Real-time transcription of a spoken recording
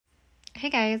Hey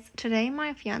guys, today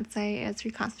my fiance is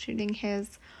reconstituting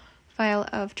his vial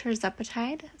of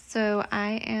Tirzepatide, so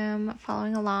I am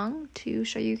following along to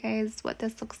show you guys what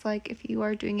this looks like if you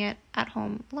are doing it at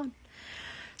home alone.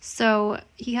 So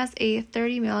he has a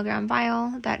 30 milligram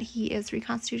vial that he is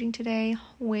reconstituting today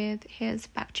with his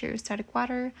bacteriostatic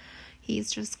water.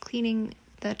 He's just cleaning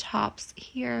the tops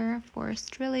here for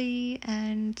sterility,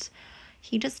 and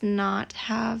he does not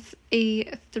have a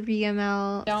 3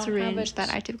 ml syringe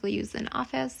that I typically use in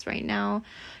office right now.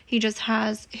 He just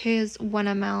has his 1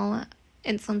 ml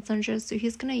insulin syringes, so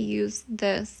he's going to use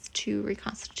this to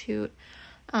reconstitute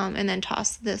and then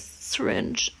toss this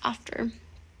syringe after.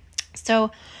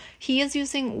 So he is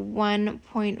using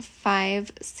 1.5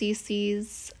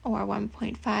 cc's or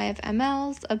 1.5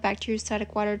 mLs of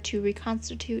bacteriostatic water to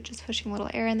reconstitute, just pushing a little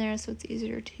air in there so it's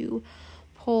easier to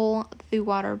pull the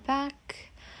water back.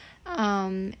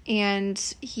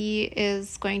 And he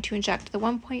is going to inject the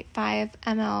 1.5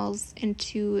 mLs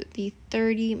into the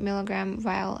 30 milligram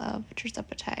vial of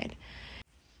Tirzepatide.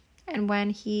 And when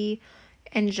he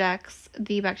injects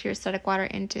the bacteriostatic water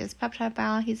into his peptide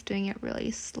vial, he's doing it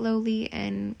really slowly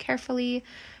and carefully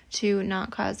to not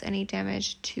cause any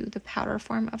damage to the powder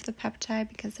form of the peptide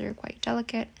because they're quite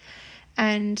delicate.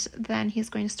 And then he's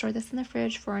going to store this in the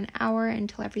fridge for an hour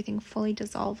until everything fully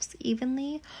dissolves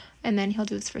evenly, and then he'll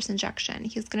do his first injection.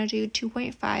 He's going to do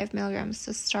 2.5 milligrams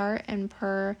to start, and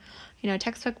per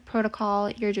textbook protocol,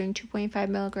 you're doing 2.5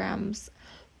 milligrams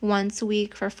once a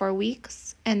week for 4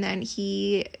 weeks, and then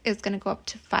he is going to go up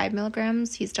to 5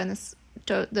 milligrams. He's done this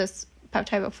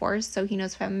peptide before, so he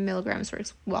knows 5 milligrams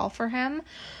works well for him.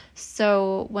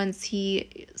 So once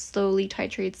he slowly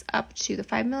titrates up to the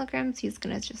 5 milligrams, he's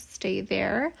going to just stay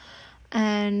there.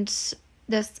 And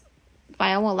this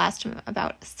vial will last him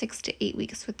about 6 to 8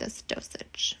 weeks with this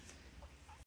dosage.